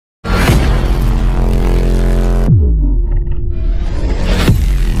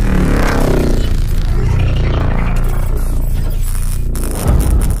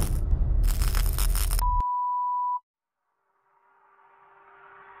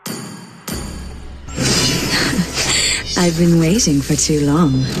I've been waiting for too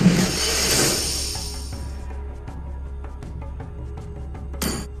long.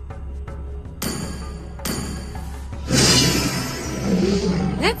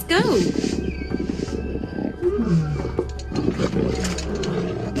 Let's go!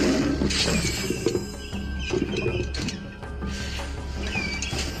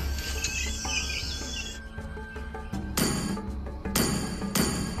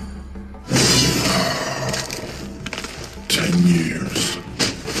 Years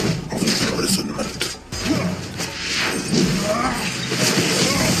of imprisonment.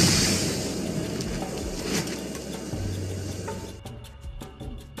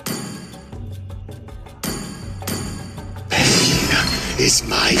 Pain is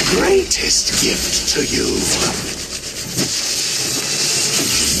my greatest gift to you.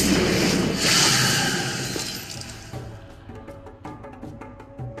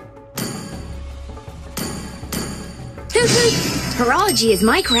 Horology is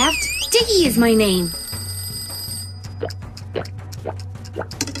my craft. Diggy is my name.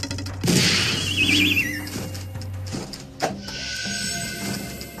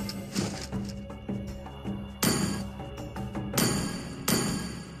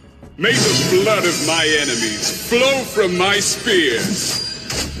 May the blood of my enemies flow from my spears.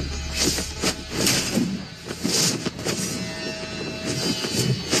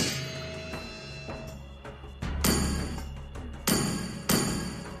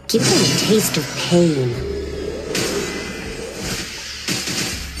 Give them a taste of pain.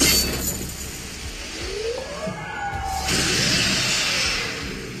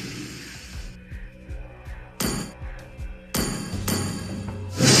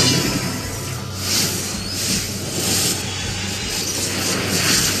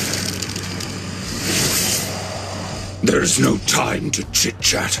 There's no time to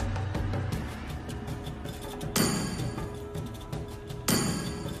chit-chat.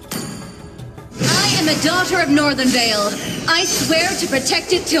 I am a daughter of Northern Vale. I swear to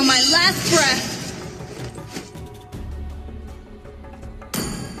protect it till my last breath.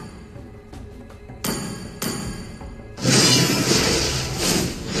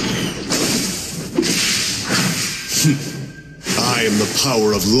 I am the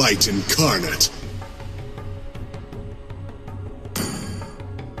power of light incarnate.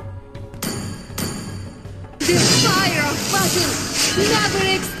 The fire of battle never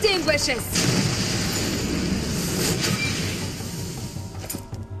extinguishes.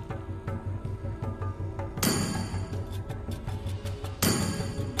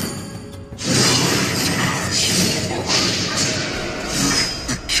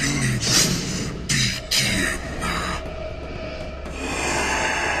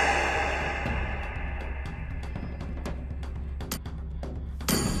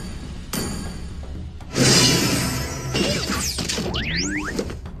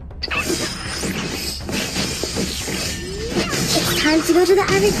 Time to go to the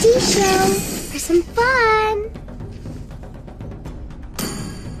R&D show for some fun.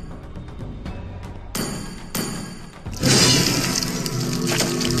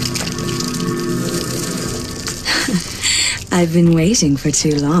 I've been waiting for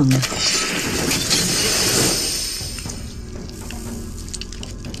too long.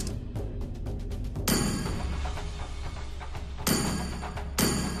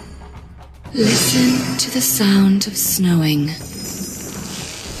 Listen to the sound of snowing.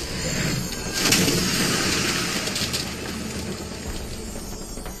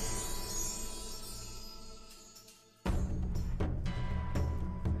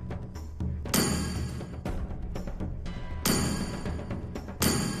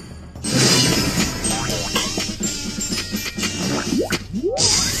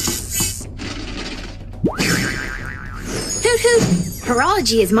 Hoot hoot!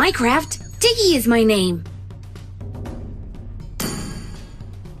 Horology is my craft. Diggy is my name.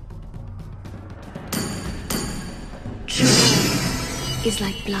 True love is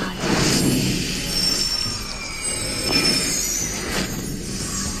like blood.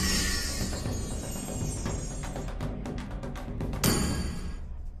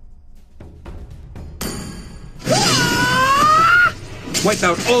 Wipe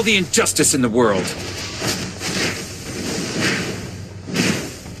out all the injustice in the world.